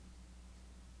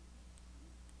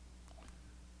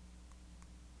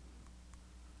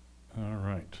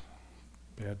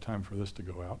Bad time for this to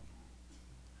go out.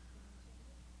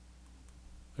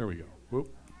 There we go.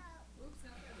 Whoop.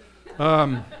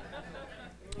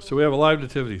 So we have a live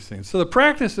nativity scene. So the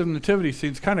practice of nativity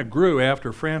scenes kind of grew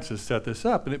after Francis set this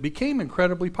up, and it became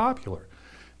incredibly popular.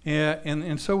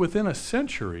 And so within a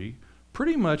century,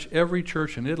 pretty much every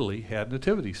church in Italy had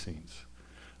nativity scenes.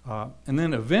 And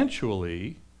then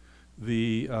eventually,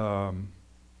 the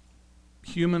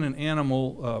human and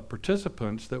animal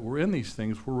participants that were in these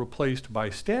things were replaced by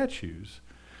statues.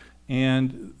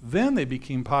 And then they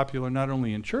became popular not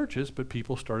only in churches, but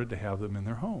people started to have them in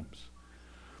their homes.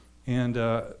 And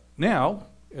now,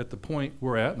 at the point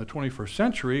we're at in the 21st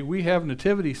century, we have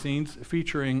nativity scenes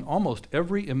featuring almost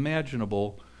every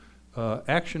imaginable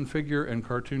action figure and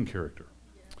cartoon character.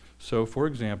 So, for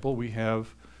example, we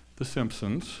have the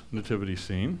Simpsons nativity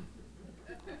scene.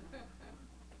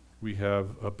 We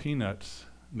have a Peanuts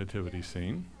nativity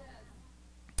scene.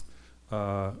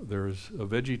 There's a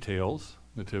VeggieTales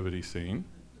nativity scene.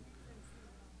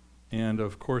 And,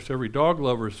 of course, every dog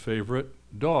lover's favorite,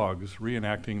 dogs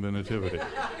reenacting the nativity.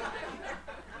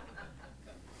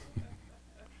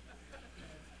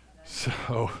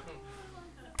 So,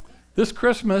 this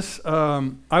Christmas,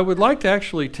 I would like to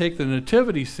actually take the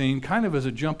nativity scene kind of as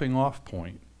a jumping off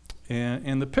point.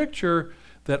 And the picture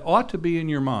that ought to be in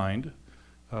your mind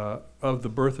of the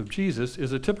birth of Jesus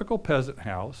is a typical peasant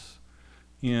house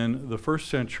in the first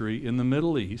century in the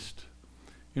Middle East,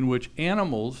 in which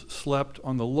animals slept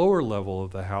on the lower level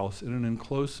of the house in an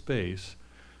enclosed space,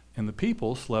 and the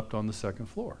people slept on the second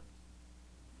floor.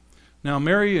 Now,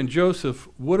 Mary and Joseph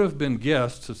would have been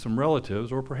guests of some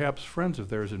relatives or perhaps friends of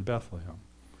theirs in Bethlehem.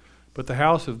 But the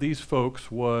house of these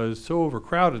folks was so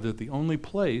overcrowded that the only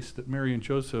place that Mary and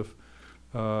Joseph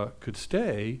could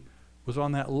stay was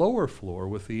on that lower floor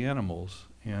with the animals.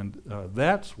 And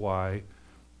that's why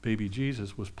baby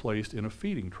Jesus was placed in a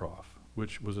feeding trough,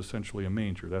 which was essentially a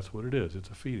manger. That's what it is. It's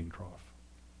a feeding trough.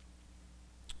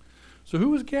 So who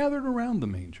was gathered around the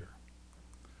manger?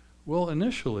 Well,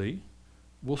 initially,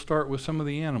 we'll start with some of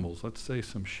the animals. Let's say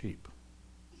some sheep.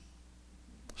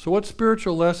 So what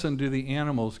spiritual lesson do the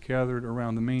animals gathered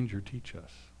around the manger teach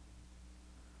us?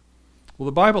 Well,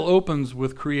 the Bible opens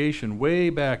with creation way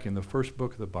back in the first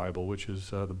book of the Bible, which is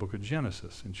the book of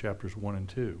Genesis in chapters 1 and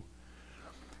 2.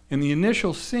 And the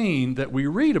initial scene that we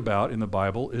read about in the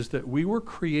Bible is that we were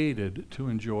created to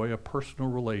enjoy a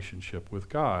personal relationship with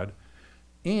God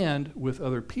and with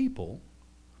other people,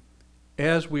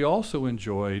 as we also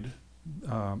enjoyed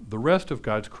the rest of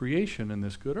God's creation in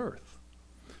this good earth.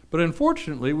 But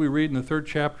unfortunately, we read in the 3rd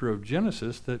chapter of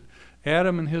Genesis that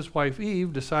Adam and his wife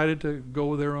Eve decided to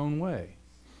go their own way.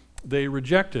 They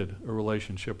rejected a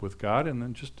relationship with God and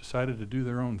then just decided to do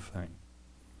their own thing.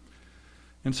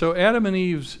 And so Adam and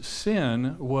Eve's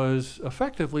sin was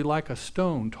effectively like a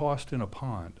stone tossed in a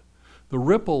pond. The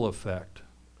ripple effect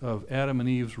of Adam and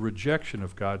Eve's rejection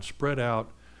of God spread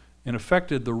out and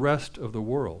affected the rest of the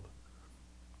world.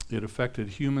 It affected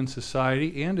human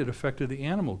society, and it affected the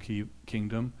animal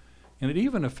kingdom, and it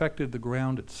even affected the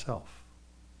ground itself.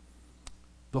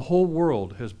 The whole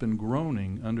world has been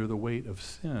groaning under the weight of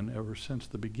sin ever since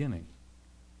the beginning.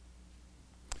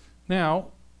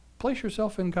 Now, place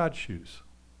yourself in God's shoes.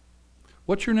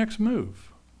 What's your next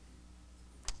move?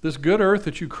 This good earth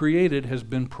that you created has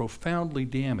been profoundly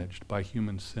damaged by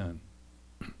human sin.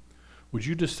 Would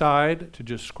you decide to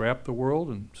just scrap the world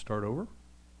and start over?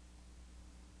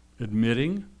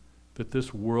 Admitting that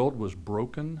this world was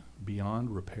broken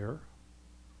beyond repair?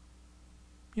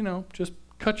 You know, just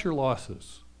cut your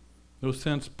losses. No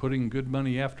sense putting good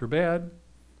money after bad.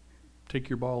 Take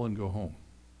your ball and go home.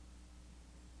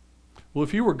 Well,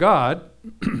 if you were God,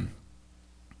 and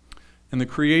the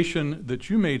creation that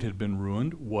you made had been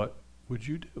ruined, what would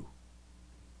you do?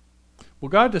 Well,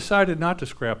 God decided not to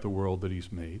scrap the world that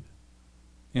he's made,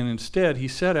 and instead he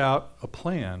set out a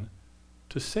plan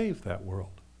to save that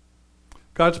world.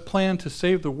 God's plan to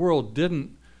save the world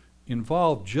didn't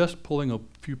involve just pulling a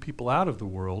few people out of the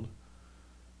world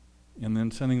and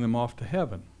then sending them off to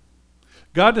heaven.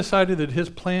 God decided that his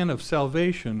plan of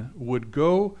salvation would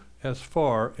go as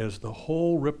far as the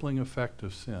whole rippling effect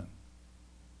of sin.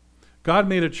 God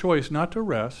made a choice not to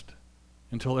rest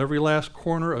until every last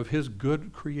corner of his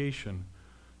good creation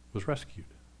was rescued.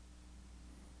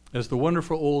 As the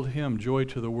wonderful old hymn, Joy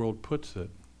to the World, puts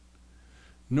it,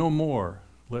 no more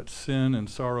let sin and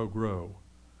sorrow grow,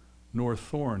 nor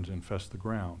thorns infest the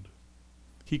ground.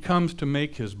 He comes to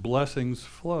make his blessings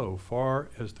flow far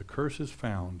as the curse is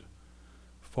found,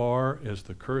 far as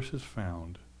the curse is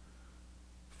found,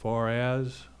 far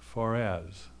as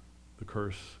the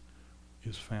curse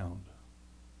is found.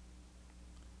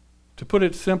 To put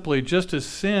it simply, just as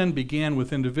sin began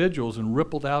with individuals and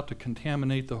rippled out to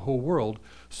contaminate the whole world,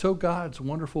 so God's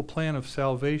wonderful plan of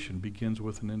salvation begins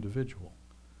with an individual,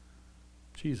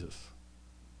 Jesus,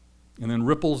 and then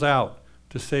ripples out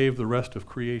to save the rest of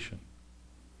creation.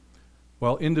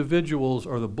 While individuals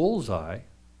are the bullseye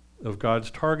of God's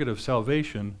target of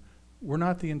salvation, we're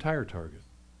not the entire target.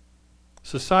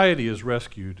 Society is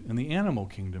rescued, and the animal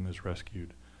kingdom is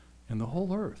rescued, and the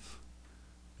whole earth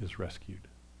is rescued.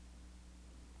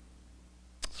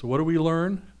 So what do we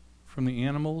learn from the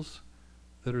animals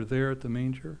that are there at the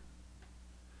manger?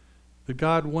 That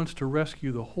God wants to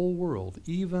rescue the whole world,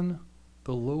 even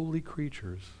the lowly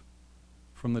creatures,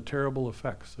 from the terrible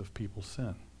effects of people's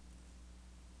sin.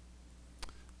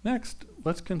 Next,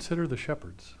 let's consider the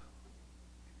shepherds.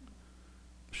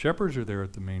 The shepherds are there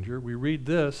at the manger. We read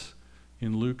this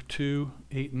in Luke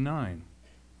 2:8-9.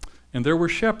 And there were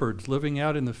shepherds living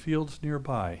out in the fields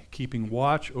nearby, keeping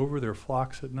watch over their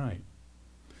flocks at night.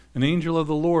 An angel of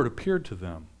the Lord appeared to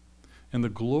them, and the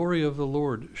glory of the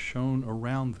Lord shone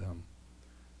around them,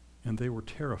 and they were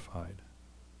terrified.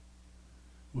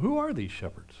 Who are these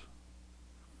shepherds?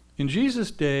 In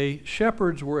Jesus' day,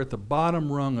 shepherds were at the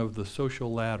bottom rung of the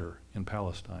social ladder in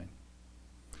Palestine.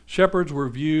 Shepherds were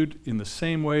viewed in the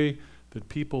same way that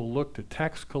people looked at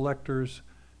tax collectors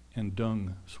and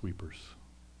dung sweepers.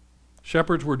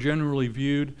 Shepherds were generally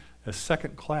viewed as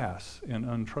second class and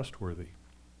untrustworthy.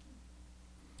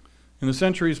 In the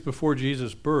centuries before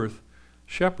Jesus' birth,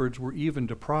 shepherds were even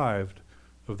deprived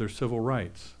of their civil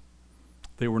rights.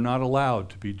 They were not allowed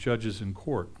to be judges in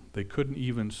court. They couldn't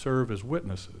even serve as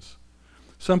witnesses.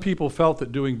 Some people felt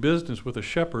that doing business with a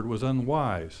shepherd was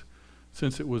unwise,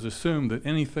 since it was assumed that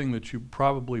anything that you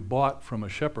probably bought from a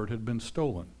shepherd had been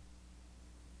stolen.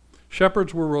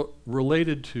 Shepherds were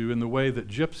related to in the way that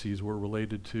gypsies were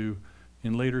related to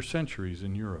in later centuries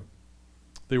in Europe.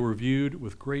 They were viewed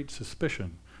with great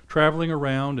suspicion, traveling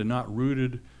around and not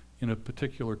rooted in a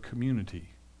particular community.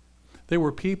 They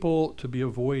were people to be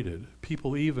avoided,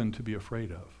 people even to be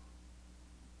afraid of.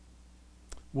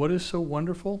 What is so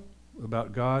wonderful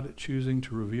about God choosing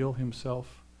to reveal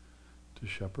himself to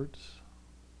shepherds?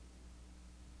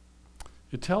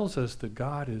 It tells us that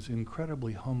God is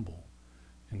incredibly humble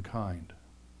and kind.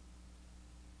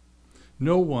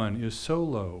 No one is so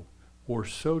low or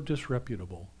so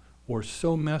disreputable or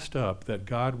so messed up that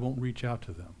God won't reach out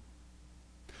to them.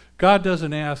 God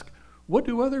doesn't ask, what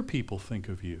do other people think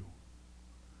of you?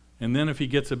 And then if he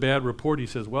gets a bad report, he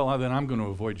says, well, then I'm going to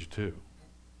avoid you too.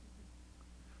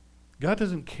 God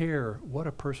doesn't care what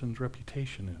a person's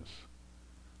reputation is.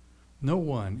 No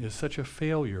one is such a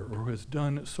failure or has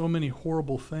done so many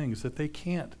horrible things that they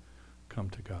can't come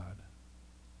to God.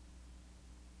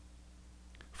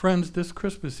 Friends, this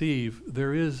Christmas Eve,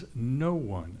 there is no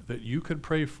one that you could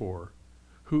pray for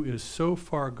who is so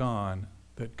far gone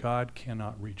that God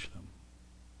cannot reach them.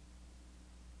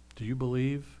 Do you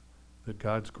believe that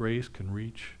God's grace can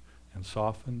reach and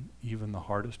soften even the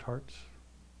hardest hearts?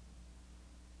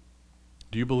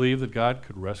 Do you believe that God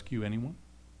could rescue anyone?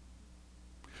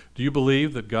 Do you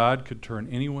believe that God could turn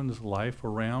anyone's life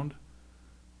around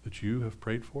that you have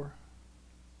prayed for?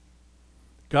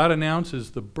 God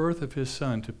announces the birth of his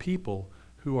Son to people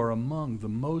who are among the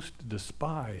most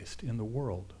despised in the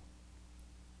world.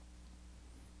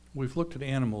 We've looked at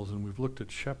animals and we've looked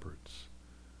at shepherds.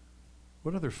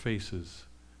 What other faces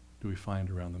do we find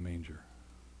around the manger?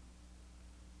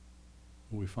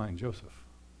 Well, we find Joseph.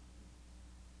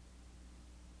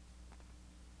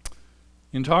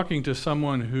 In talking to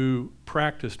someone who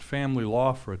practiced family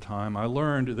law for a time, I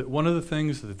learned that one of the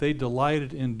things that they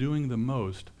delighted in doing the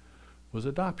most was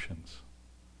adoptions.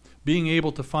 Being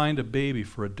able to find a baby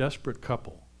for a desperate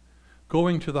couple,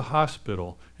 going to the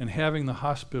hospital and having the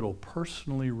hospital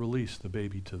personally release the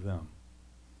baby to them.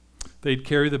 They'd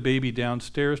carry the baby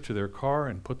downstairs to their car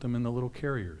and put them in the little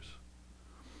carriers.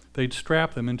 They'd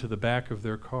strap them into the back of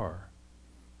their car.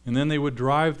 And then they would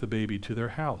drive the baby to their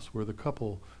house where the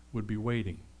couple would be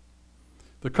waiting.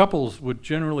 The couples would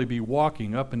generally be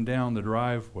walking up and down the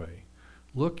driveway,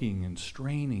 looking and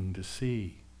straining to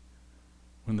see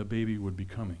when the baby would be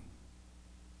coming.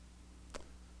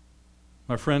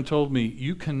 My friend told me,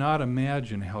 you cannot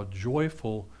imagine how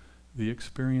joyful the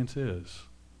experience is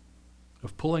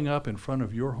of pulling up in front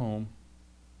of your home,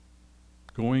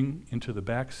 going into the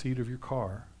back seat of your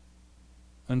car,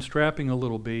 unstrapping a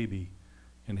little baby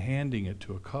and handing it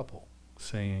to a couple,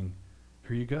 saying,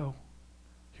 here you go.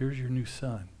 Here's your new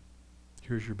son.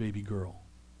 Here's your baby girl.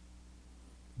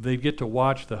 They'd get to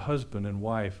watch the husband and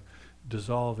wife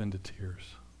dissolve into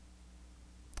tears.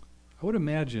 I would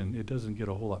imagine it doesn't get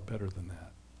a whole lot better than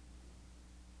that.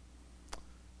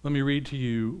 Let me read to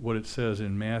you what it says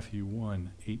in Matthew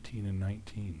 1:18 and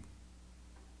 19.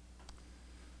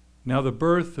 Now the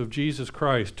birth of Jesus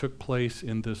Christ took place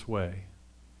in this way.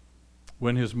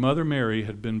 When his mother Mary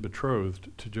had been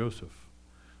betrothed to Joseph,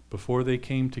 before they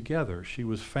came together, she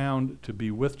was found to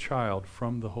be with child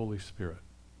from the Holy Spirit.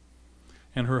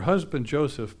 And her husband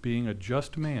Joseph, being a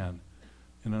just man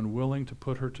and unwilling to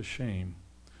put her to shame,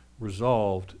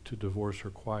 resolved to divorce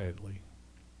her quietly.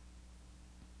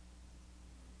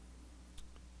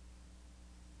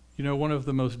 You know, one of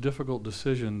the most difficult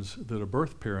decisions that a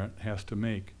birth parent has to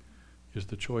make is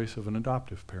the choice of an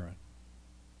adoptive parent.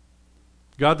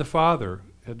 God the Father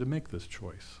had to make this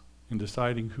choice in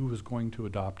deciding who was going to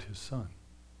adopt his son.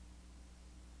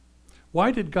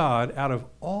 Why did God, out of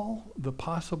all the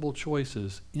possible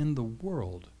choices in the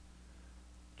world,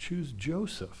 choose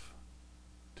Joseph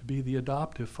to be the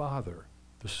adoptive father,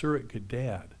 the surrogate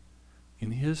dad,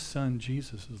 in his son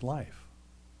Jesus' life?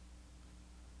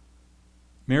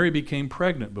 Mary became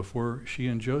pregnant before she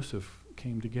and Joseph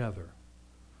came together.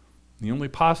 The only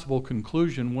possible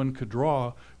conclusion one could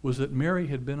draw was that Mary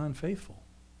had been unfaithful.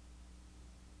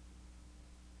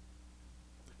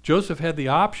 Joseph had the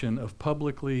option of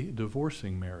publicly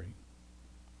divorcing Mary,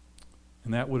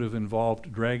 and that would have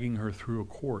involved dragging her through a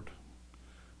court,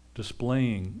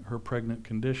 displaying her pregnant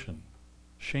condition,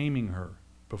 shaming her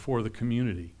before the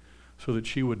community so that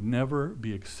she would never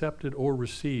be accepted or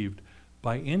received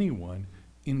by anyone,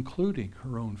 including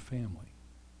her own family.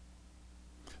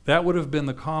 That would have been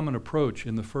the common approach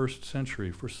in the first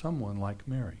century for someone like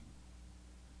Mary.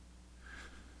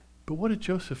 But what did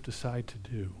Joseph decide to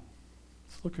do?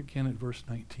 Let's look again at verse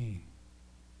 19.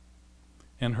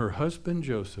 And her husband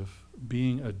Joseph,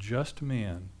 being a just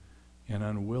man and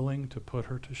unwilling to put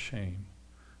her to shame,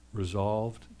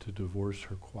 resolved to divorce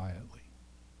her quietly.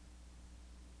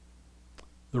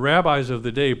 The rabbis of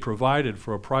the day provided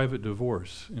for a private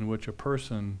divorce in which a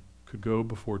person could go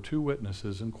before two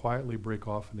witnesses and quietly break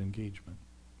off an engagement.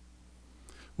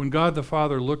 When God the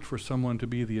Father looked for someone to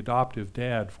be the adoptive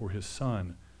dad for his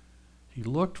son, he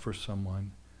looked for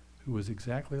someone who was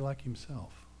exactly like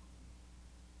himself.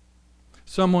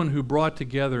 Someone who brought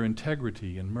together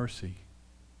integrity and mercy,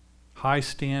 high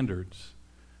standards,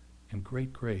 and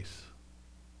great grace.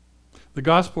 The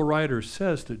gospel writer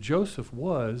says that Joseph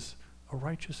was a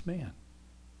righteous man.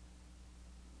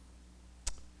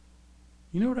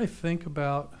 You know what I think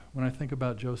about when I think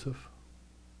about Joseph?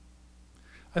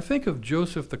 I think of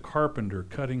Joseph the carpenter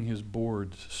cutting his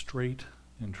boards straight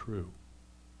and true.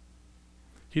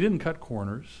 He didn't cut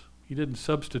corners. He didn't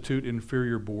substitute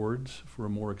inferior boards for a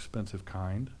more expensive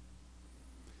kind.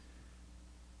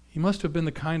 He must have been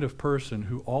the kind of person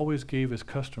who always gave his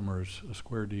customers a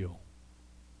square deal.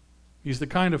 He's the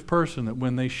kind of person that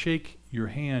when they shake your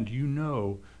hand, you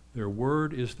know their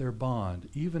word is their bond,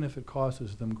 even if it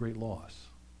causes them great loss.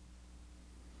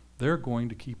 They're going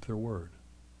to keep their word.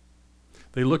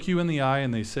 They look you in the eye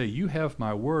and they say, you have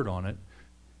my word on it,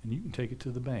 and you can take it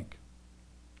to the bank.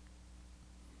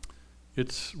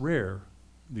 It's rare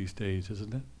these days,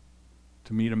 isn't it,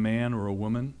 to meet a man or a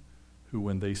woman who,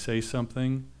 when they say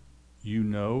something, you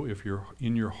know, if you're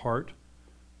in your heart,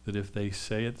 that if they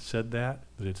said that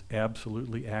it's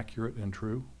absolutely accurate and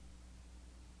true.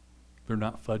 They're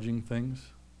not fudging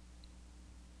things.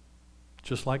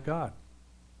 Just like God.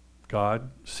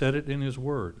 God said it in his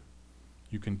word.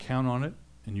 You can count on it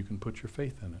and you can put your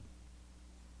faith in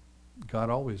it. God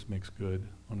always makes good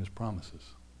on his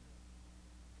promises.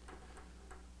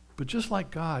 But just like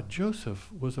God,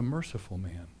 Joseph was a merciful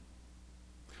man.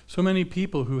 So many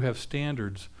people who have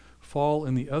standards fall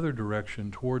in the other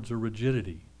direction towards a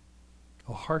rigidity,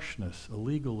 a harshness, a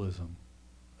legalism,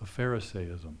 a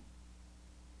Pharisaism.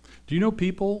 Do you know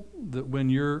people that when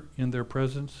you're in their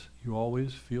presence, you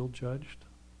always feel judged?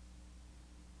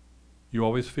 You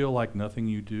always feel like nothing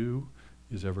you do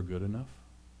is ever good enough?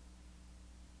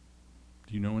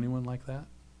 Do you know anyone like that?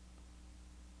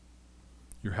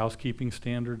 Your housekeeping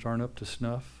standards aren't up to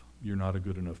snuff. You're not a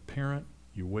good enough parent.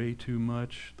 You weigh too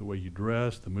much. The way you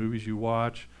dress, the movies you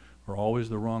watch are always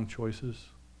the wrong choices.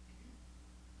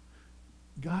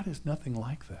 God is nothing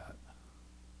like that.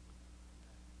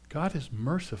 God is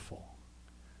merciful.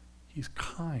 He's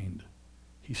kind.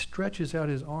 He stretches out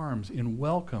his arms in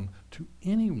welcome to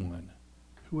anyone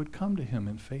who would come to him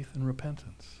in faith and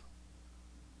repentance.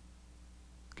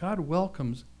 God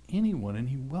welcomes anyone, and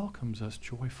he welcomes us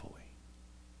joyfully.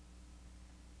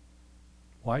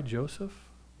 Why Joseph?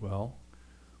 Well,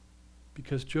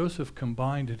 because Joseph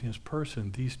combined in his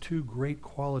person these two great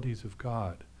qualities of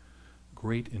God,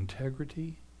 great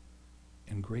integrity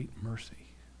and great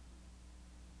mercy.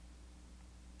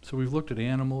 So we've looked at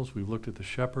animals, we've looked at the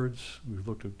shepherds, we've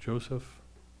looked at Joseph.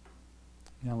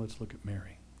 Now let's look at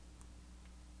Mary.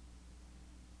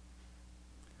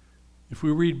 If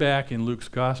we read back in Luke's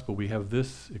gospel, we have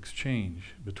this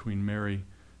exchange between Mary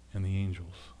and the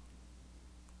angels.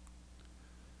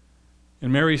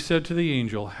 And Mary said to the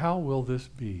angel, "How will this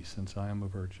be, since I am a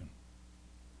virgin?"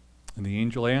 And the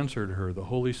angel answered her, "The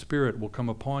Holy Spirit will come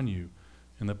upon you,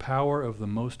 and the power of the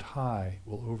Most High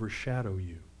will overshadow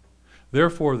you.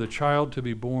 Therefore, the child to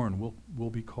be born will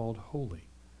be called Holy,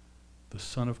 the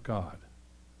Son of God.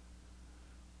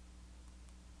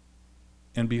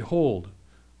 And behold,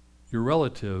 your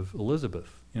relative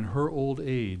Elizabeth, in her old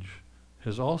age,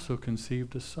 has also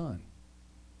conceived a son.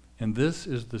 And this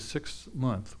is the 6th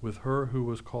month with her who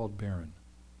was called barren.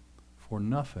 For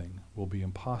nothing will be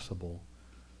impossible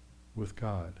with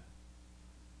God."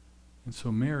 And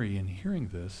so Mary, in hearing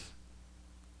this,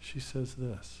 she says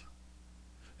this.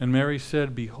 And Mary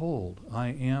said, "Behold, I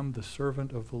am the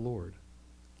servant of the Lord.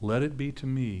 Let it be to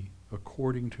me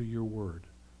according to your word."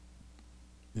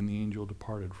 Then the angel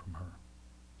departed from her.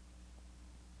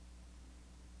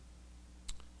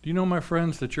 Do you know, my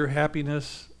friends, that your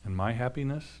happiness and my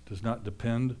happiness does not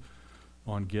depend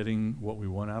on getting what we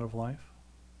want out of life?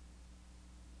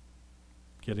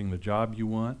 Getting the job you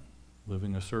want,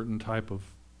 living a certain type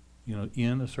of,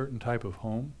 in a certain type of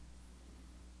home,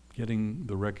 getting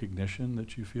the recognition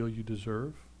that you feel you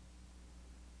deserve,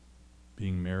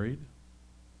 being married,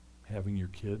 having your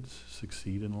kids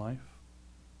succeed in life.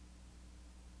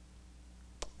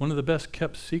 One of the best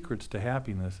kept secrets to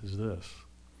happiness is this: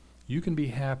 you can be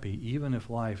happy even if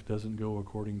life doesn't go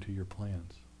according to your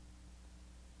plans.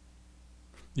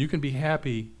 You can be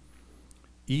happy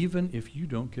even if you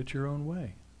don't get your own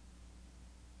way.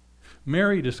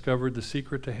 Mary discovered the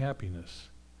secret to happiness.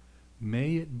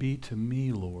 "May it be to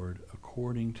me, Lord,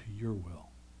 according to your will."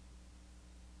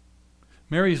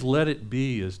 Mary's "let it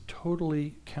be" is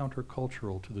totally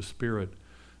countercultural to the spirit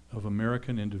of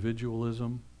American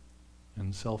individualism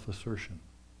and self-assertion.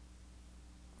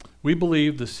 We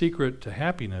believe the secret to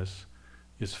happiness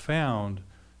is found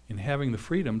in having the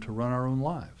freedom to run our own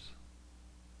lives,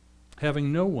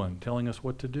 having no one telling us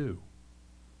what to do,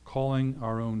 calling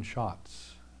our own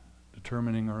shots,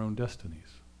 determining our own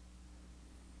destinies.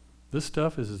 This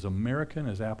stuff is as American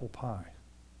as apple pie.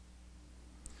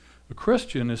 A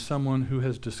Christian is someone who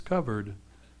has discovered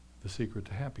the secret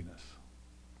to happiness,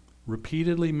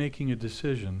 repeatedly making a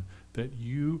decision that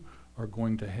you are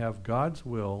going to have God's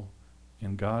will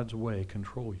and God's way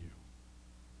control you.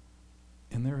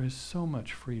 And there is so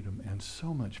much freedom and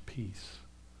so much peace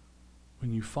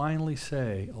when you finally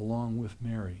say, along with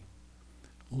Mary,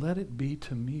 "Let it be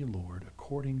to me, Lord,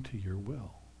 according to your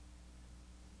will."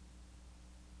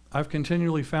 I've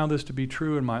continually found this to be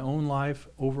true in my own life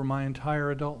over my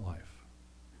entire adult life.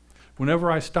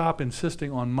 Whenever I stop insisting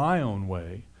on my own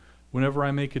way, whenever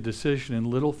I make a decision in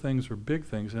little things or big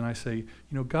things, and I say,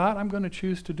 God, I'm going to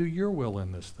choose to do your will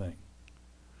in this thing.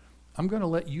 I'm going to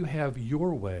let you have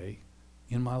your way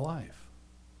in my life.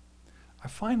 I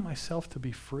find myself to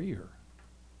be freer,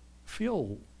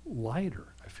 feel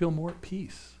lighter. I feel more at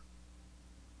peace.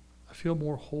 I feel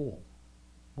more whole,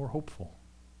 more hopeful.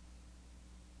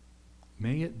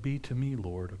 May it be to me,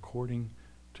 Lord, according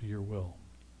to your will.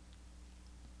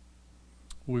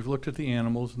 We've looked at the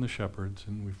animals and the shepherds,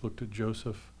 and we've looked at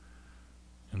Joseph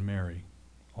and Mary,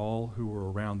 all who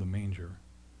were around the manger.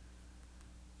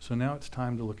 So now it's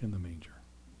time to look in the manger,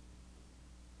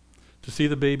 to see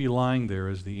the baby lying there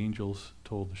as the angels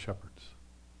told the shepherds.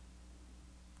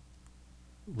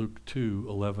 Luke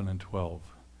 2:11 and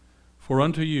 12. "For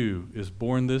unto you is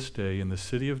born this day in the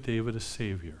city of David a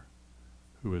Savior,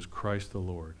 who is Christ the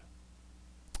Lord.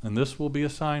 And this will be a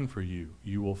sign for you.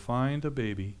 You will find a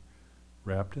baby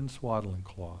wrapped in swaddling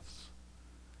cloths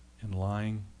and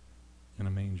lying in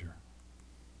a manger."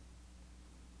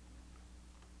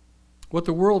 What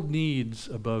the world needs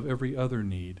above every other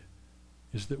need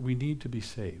is that we need to be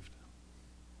saved.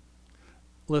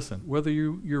 Listen, whether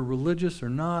you're religious or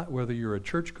not, whether you're a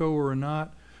churchgoer or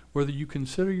not, whether you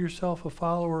consider yourself a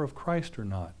follower of Christ or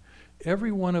not,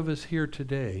 every one of us here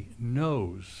today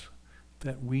knows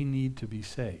that we need to be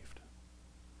saved.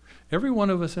 Every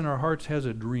one of us in our hearts has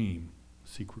a dream, a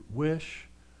secret wish,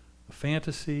 a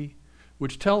fantasy,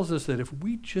 which tells us that if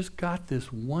we just got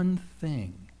this one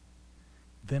thing,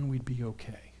 then we'd be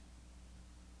okay.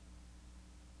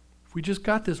 If we just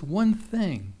got this one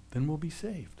thing, then we'll be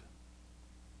saved.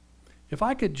 If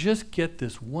I could just get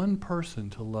this one person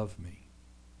to love me,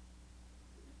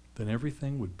 then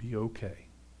everything would be okay.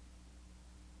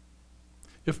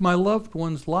 If my loved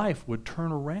one's life would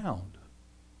turn around,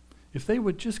 If they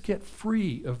would just get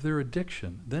free of their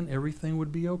addiction, then everything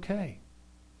would be okay.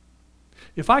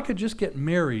 If I could just get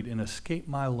married and escape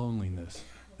my loneliness,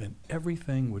 then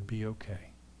everything would be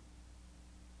okay.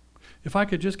 If I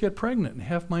could just get pregnant and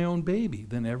have my own baby,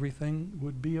 then everything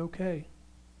would be okay.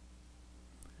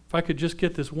 If I could just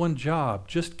get this one job,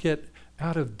 just get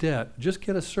out of debt, just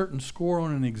get a certain score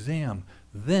on an exam,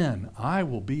 then I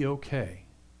will be okay.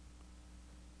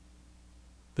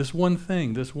 This one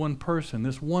thing, this one person,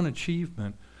 this one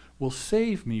achievement will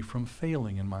save me from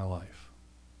failing in my life.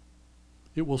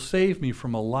 It will save me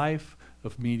from a life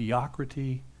of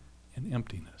mediocrity and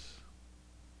emptiness.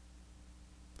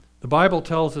 The Bible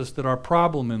tells us that our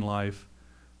problem in life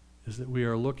is that we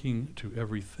are looking to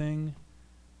everything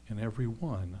and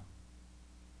everyone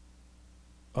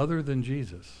other than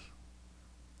Jesus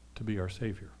to be our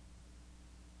Savior.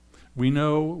 We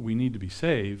know we need to be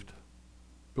saved,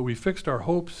 but we fixed our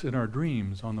hopes and our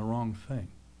dreams on the wrong thing.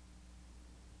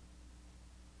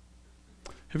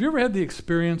 Have you ever had the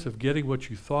experience of getting what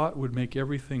you thought would make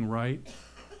everything right,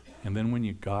 and then when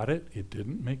you got it, it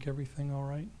didn't make everything all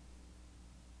right?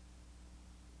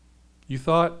 You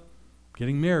thought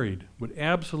getting married would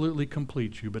absolutely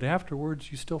complete you, but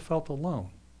afterwards you still felt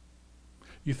alone.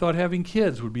 You thought having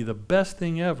kids would be the best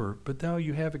thing ever, but now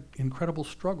you have incredible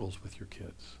struggles with your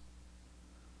kids.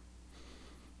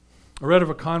 I read of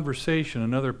a conversation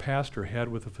another pastor had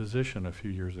with a physician a few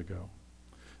years ago.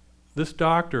 This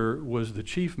doctor was the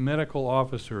chief medical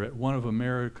officer at one of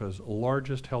America's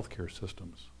largest healthcare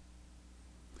systems.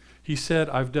 He said,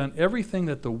 "I've done everything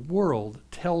that the world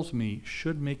tells me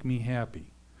should make me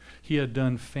happy." He had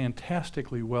done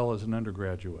fantastically well as an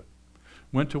undergraduate.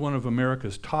 Went to one of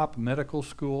America's top medical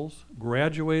schools,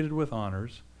 graduated with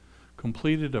honors,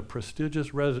 completed a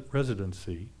prestigious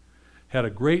residency, had a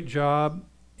great job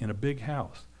in a big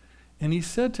house. And he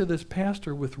said to this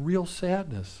pastor with real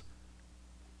sadness,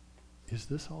 "Is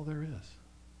this all there is?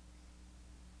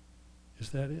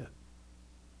 Is that it?"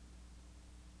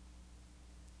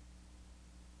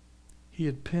 He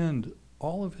had pinned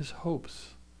all of his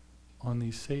hopes on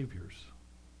these saviors.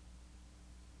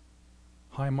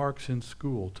 High marks in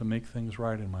school to make things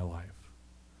right in my life.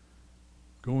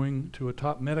 Going to a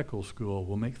top medical school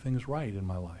will make things right in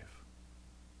my life.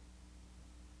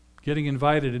 Getting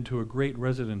invited into a great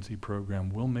residency program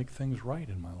will make things right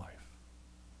in my life.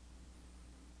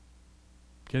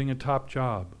 Getting a top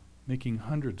job, making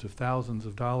hundreds of thousands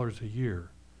of dollars a year,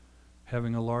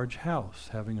 having a large house,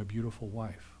 having a beautiful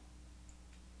wife.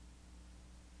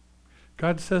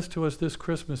 God says to us this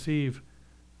Christmas Eve,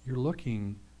 you're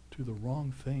looking to the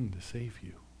wrong thing to save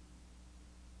you.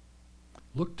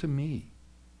 Look to me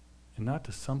and not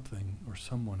to something or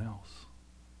someone else.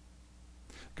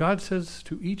 God says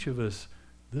to each of us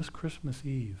this Christmas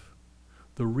Eve,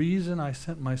 the reason I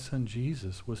sent my son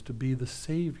Jesus was to be the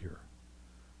Savior.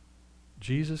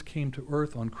 Jesus came to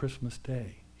earth on Christmas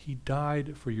Day. He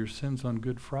died for your sins on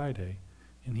Good Friday,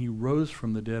 and he rose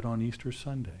from the dead on Easter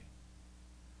Sunday.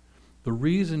 The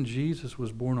reason Jesus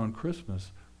was born on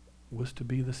Christmas was to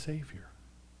be the Savior.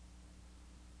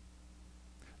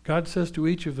 God says to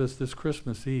each of us this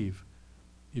Christmas Eve,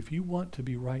 if you want to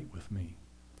be right with me,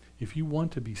 if you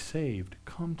want to be saved,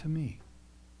 come to me.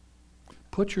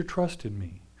 Put your trust in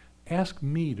me. Ask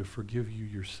me to forgive you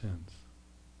your sins.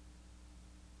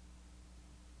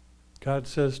 God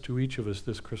says to each of us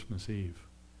this Christmas Eve,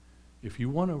 if you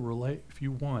want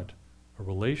a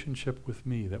relationship with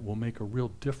me that will make a real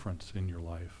difference in your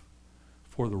life,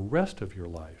 for the rest of your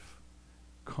life,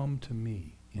 come to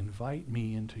me. Invite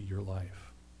me into your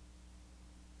life.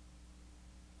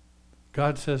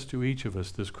 God says to each of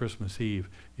us this Christmas Eve,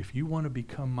 if you want to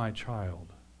become my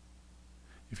child,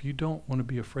 if you don't want to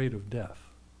be afraid of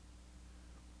death,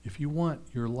 if you want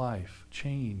your life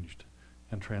changed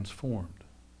and transformed,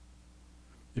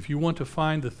 if you want to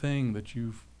find the thing that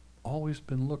you've always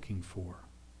been looking for,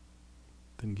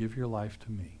 then give your life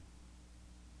to me.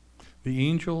 The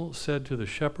angel said to the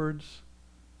shepherds,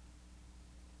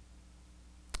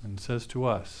 and says to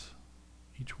us,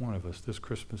 each one of us this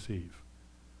Christmas Eve,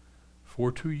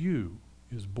 for to you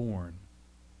is born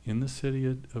in the city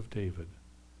of David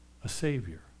a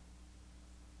Savior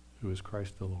who is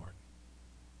Christ the Lord.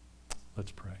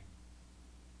 Let's pray.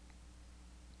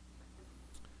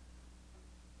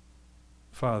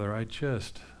 Father, I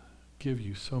just give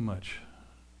you so much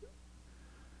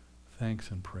thanks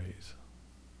and praise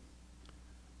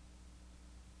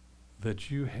that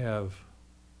you have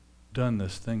done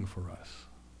this thing for us.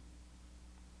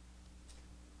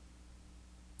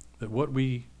 That what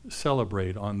we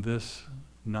celebrate on this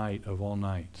night of all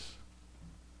nights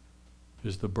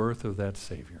is the birth of that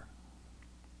Savior.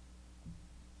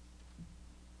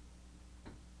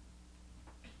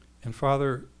 And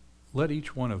Father, let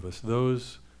each one of us,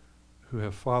 those who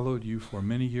have followed you for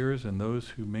many years and those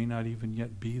who may not even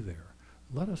yet be there,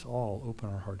 let us all open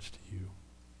our hearts to you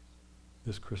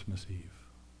this Christmas Eve.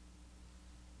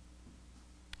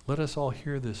 Let us all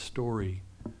hear this story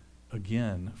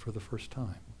again for the first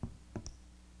time.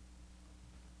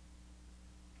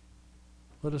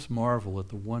 Let us marvel at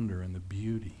the wonder and the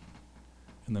beauty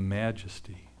and the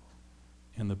majesty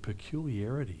and the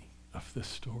peculiarity of this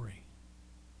story.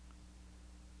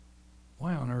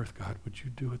 Why on earth, God, would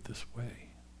you do it this way?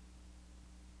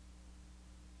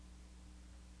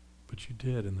 But you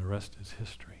did, and the rest is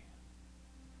history.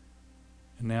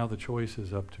 And now the choice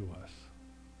is up to us.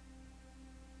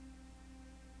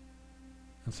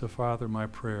 And so, Father, my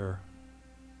prayer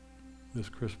this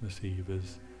Christmas Eve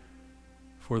is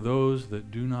for those that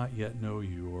do not yet know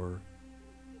you or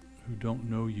who don't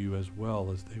know you as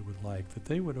well as they would like, that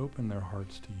they would open their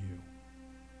hearts to you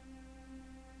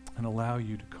and allow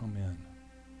you to come in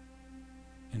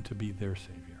and to be their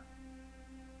Savior.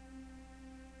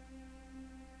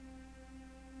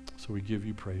 So we give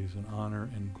you praise and honor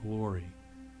and glory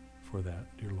for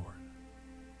that, dear Lord.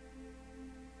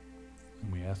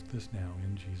 And we ask this now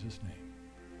in Jesus'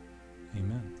 name.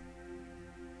 Amen.